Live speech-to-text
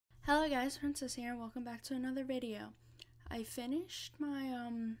guys, Princess here. Welcome back to another video. I finished my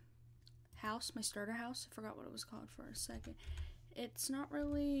house, my starter house. I forgot what it was called for a second. It's not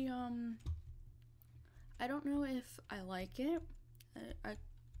really I don't know if I like it. I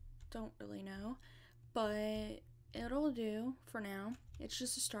don't really know, but it'll do for now. It's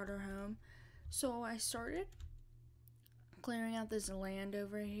just a starter home. So I started clearing out this land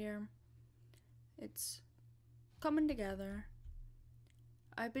over here. It's coming together.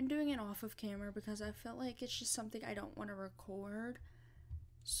 I've been doing it off of camera because I felt like it's just something I don't want to record.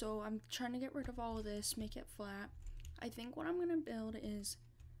 So I'm trying to get rid of all of this, make it flat. I think what I'm going to build is,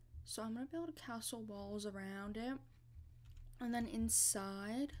 so I'm going to build castle walls around it. And then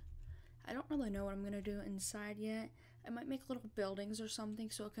inside, I don't really know what I'm going to do inside yet. I might make little buildings or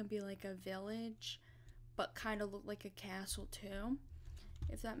something so it can be like a village, but kind of look like a castle too,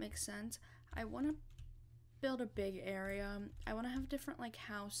 if that makes sense. I want to build a big area. I want to have different like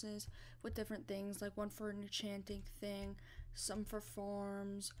houses with different things, like one for an enchanting thing, some for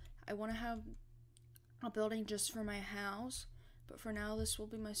farms. I want to have a building just for my house, but for now this will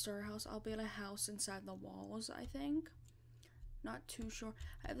be my starter house. I'll build a house inside the walls, I think. Not too sure.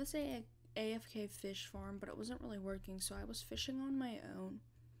 I have this AFK fish farm, but it wasn't really working, so I was fishing on my own.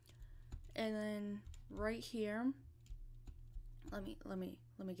 And then right here, let me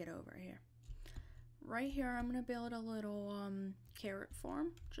get over here. Right here, I'm gonna build a little carrot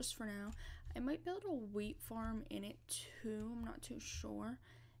farm just for now. I might build a wheat farm in it too. I'm not too sure.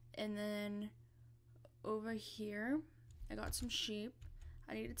 And then over here, I got some sheep.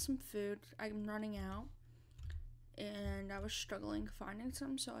 I needed some food. I'm running out, and I was struggling finding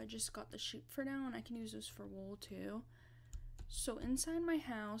some, so I just got the sheep for now, and I can use those for wool too. So inside my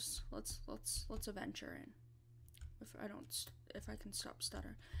house, let's adventure in. If I can stop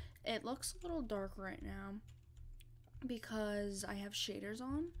stuttering. It looks a little dark right now because I have shaders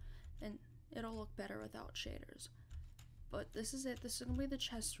on, and it'll look better without shaders. But this is it. This is gonna be the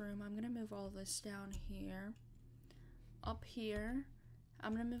chest room. I'm gonna move all this down here. Up here,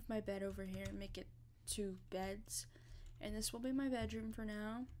 I'm gonna move my bed over here and make it 2 beds. And this will be my bedroom for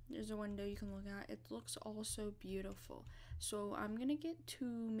now. There's a window you can look at. It looks also beautiful. So I'm gonna get to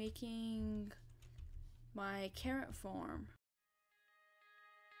making my carrot farm.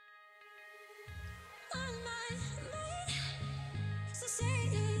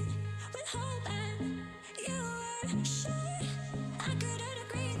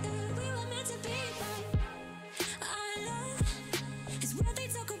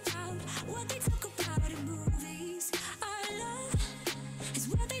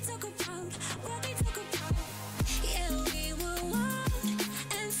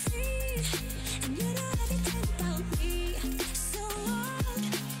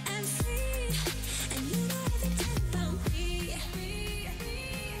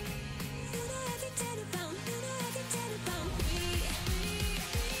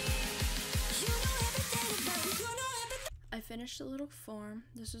 I finished the little farm.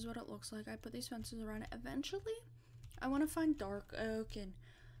 This is what it looks like. I put these fences around it. Eventually, I want to find dark oak and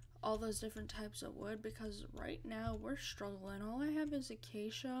all those different types of wood because right now we're struggling. All I have is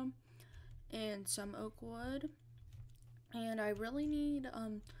acacia and some oak wood, and I really need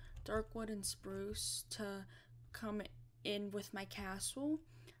dark wood and spruce to come in with my castle.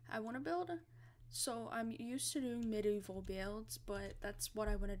 I want to build so I'm used to doing medieval builds, but that's what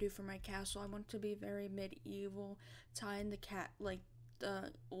I want to do for my castle. I want to be very medieval, tie in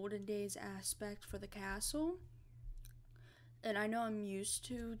the olden days aspect for the castle. And I know I'm used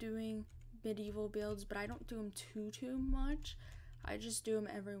to doing medieval builds, but I don't do them too much. I just do them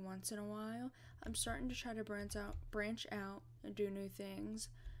every once in a while. I'm starting to try to branch out and do new things.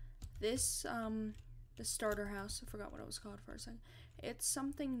 This the starter house, I forgot what it was called for a second. It's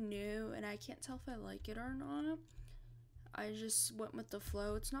something new, and I can't tell if I like it or not. I just went with the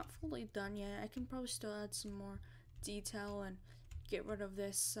flow. It's not fully done yet. I can probably still add some more detail and get rid of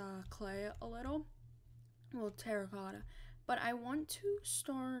this clay a little. Well, terracotta. But I want to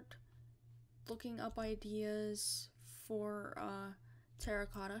start looking up ideas for a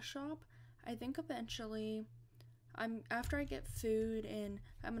terracotta shop. I think eventually, after I get food and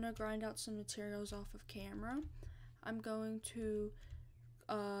I'm gonna grind out some materials off of camera, I'm going to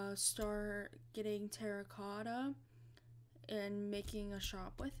start getting terracotta and making a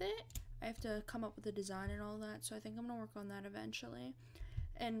shop with it. I have to come up with a design and all that, so I think I'm gonna work on that eventually.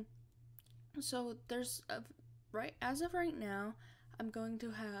 And so there's as of right now, I'm going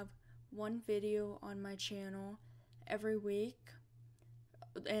to have one video on my channel every week,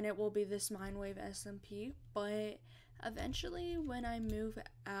 and it will be this MindWave SMP. But eventually, when I move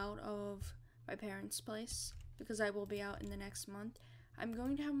out of my parents' place, because I will be out in the next month, I'm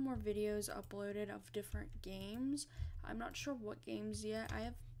going to have more videos uploaded of different games. I'm not sure what games yet. I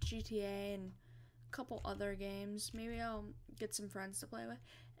have GTA and a couple other games. Maybe I'll get some friends to play with.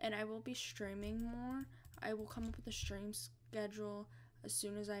 And I will be streaming more. I will come up with a stream schedule as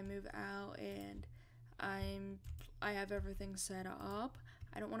soon as I move out and I have everything set up.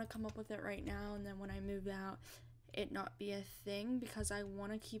 I don't want to come up with it right now and then when I move out it not be a thing, because I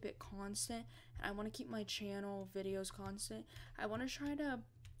want to keep it constant and I want to keep my channel videos constant. I want to try to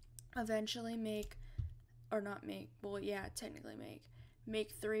eventually make 3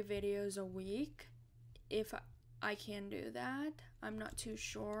 videos a week if I can do that. I'm not too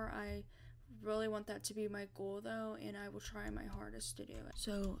sure. I really want that to be my goal though, and I will try my hardest to do it.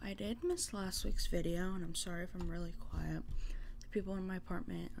 So I did miss last week's video, and I'm sorry if I'm really quiet. The people in my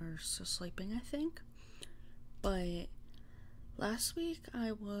apartment are still sleeping, I think. But last week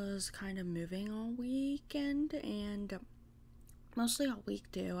I was kind of moving all weekend, and mostly all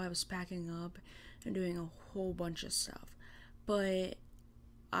week too. I was packing up and doing a whole bunch of stuff. But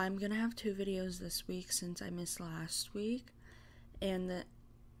I'm gonna have 2 videos this week since I missed last week. And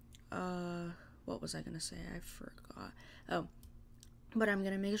what was I gonna say? I forgot. Oh, but I'm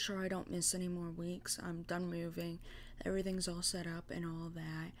gonna make sure I don't miss any more weeks. I'm done moving. Everything's all set up and all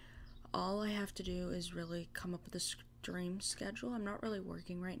that. All I have to do is really come up with a stream schedule. I'm not really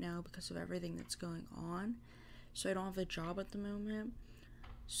working right now because of everything that's going on. So I don't have a job at the moment.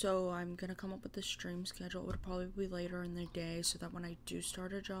 So I'm gonna come up with the stream schedule. It would probably be later in the day so that when I do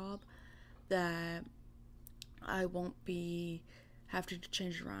start a job that I won't be having to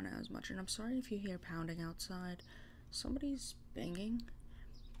change it around as much. And I'm sorry if you hear pounding outside. Somebody's banging.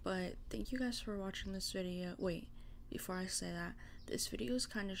 But thank you guys for watching this video. Wait, before I say that, this video is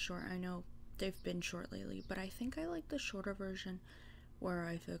kind of short. I know they've been short lately, but I think I like the shorter version where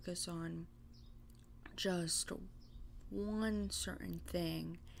I focus on just one certain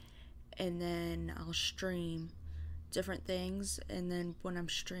thing and then I'll stream different things, and then when I'm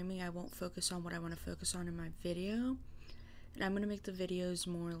streaming I won't focus on what I want to focus on in my video, and I'm going to make the videos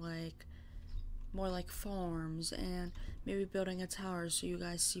more like farms and maybe building a tower so you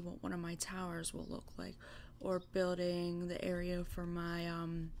guys see what one of my towers will look like, or building the area for my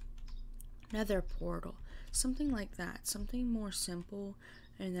nether portal, something like that, something more simple,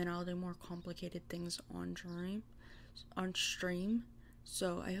 and then I'll do more complicated things on stream.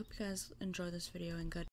 So I hope you guys enjoy this video, and good